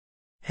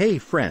Hey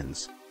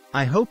friends,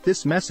 I hope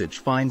this message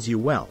finds you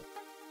well.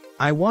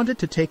 I wanted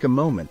to take a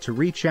moment to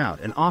reach out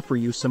and offer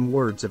you some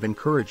words of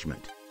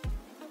encouragement.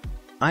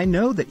 I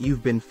know that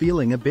you've been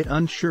feeling a bit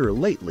unsure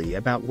lately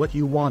about what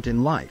you want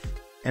in life,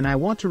 and I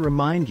want to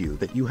remind you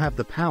that you have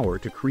the power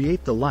to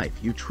create the life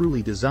you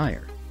truly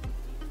desire.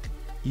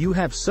 You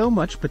have so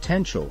much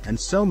potential and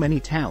so many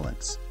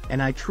talents,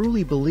 and I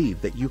truly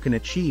believe that you can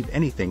achieve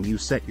anything you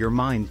set your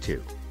mind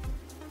to.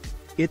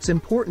 It's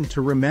important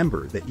to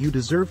remember that you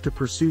deserve to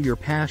pursue your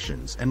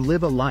passions and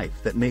live a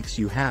life that makes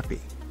you happy.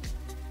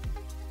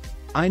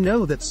 I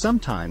know that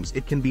sometimes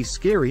it can be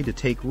scary to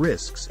take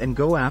risks and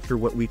go after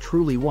what we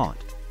truly want,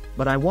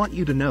 but I want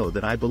you to know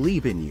that I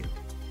believe in you.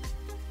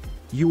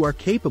 You are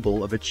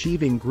capable of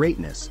achieving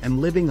greatness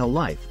and living a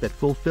life that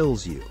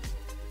fulfills you.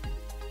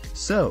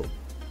 So,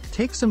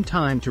 take some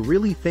time to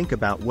really think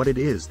about what it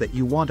is that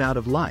you want out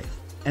of life,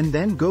 and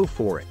then go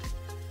for it.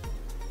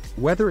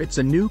 Whether it's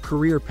a new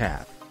career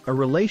path, a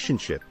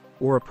relationship,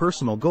 or a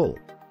personal goal,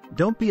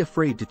 don't be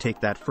afraid to take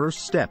that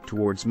first step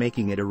towards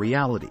making it a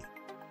reality.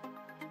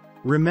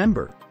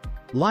 Remember,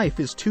 life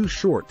is too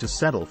short to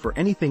settle for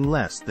anything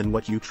less than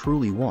what you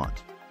truly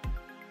want.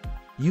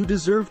 You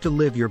deserve to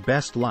live your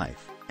best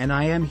life, and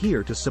I am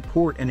here to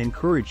support and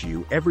encourage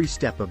you every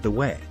step of the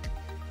way.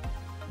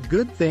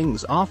 Good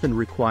things often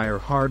require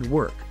hard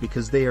work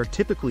because they are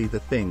typically the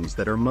things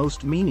that are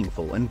most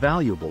meaningful and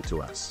valuable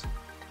to us.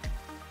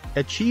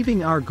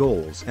 Achieving our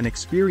goals and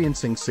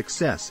experiencing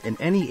success in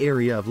any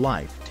area of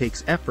life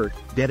takes effort,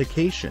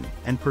 dedication,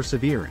 and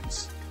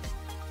perseverance.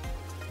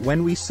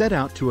 When we set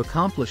out to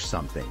accomplish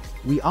something,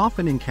 we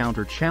often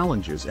encounter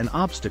challenges and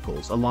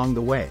obstacles along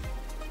the way.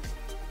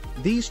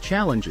 These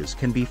challenges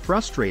can be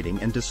frustrating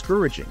and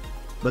discouraging,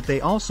 but they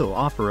also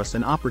offer us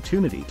an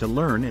opportunity to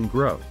learn and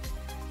grow.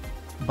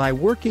 By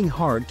working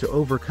hard to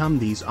overcome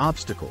these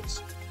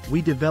obstacles,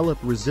 we develop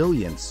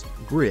resilience,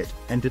 grit,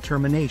 and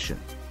determination,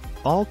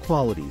 all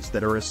qualities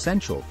that are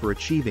essential for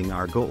achieving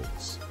our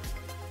goals.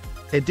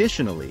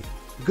 Additionally,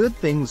 good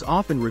things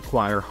often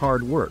require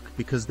hard work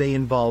because they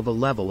involve a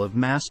level of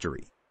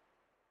mastery.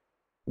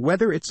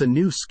 Whether it's a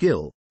new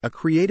skill, a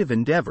creative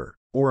endeavor,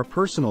 or a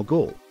personal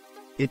goal,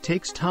 it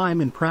takes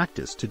time and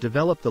practice to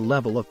develop the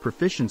level of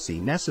proficiency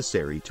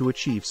necessary to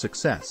achieve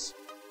success.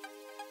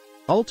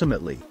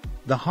 Ultimately,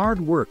 the hard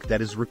work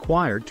that is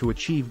required to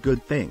achieve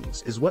good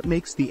things is what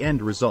makes the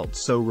end result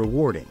so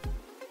rewarding.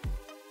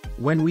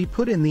 When we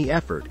put in the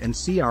effort and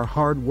see our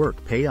hard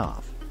work pay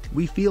off,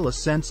 we feel a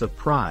sense of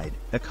pride,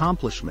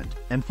 accomplishment,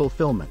 and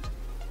fulfillment.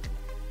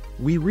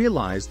 We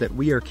realize that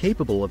we are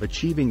capable of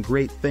achieving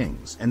great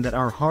things and that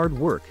our hard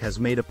work has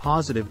made a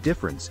positive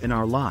difference in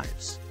our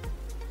lives.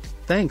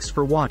 Thanks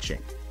for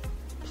watching.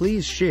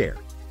 Please share,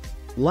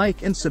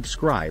 like, and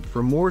subscribe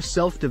for more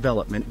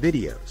self-development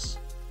videos.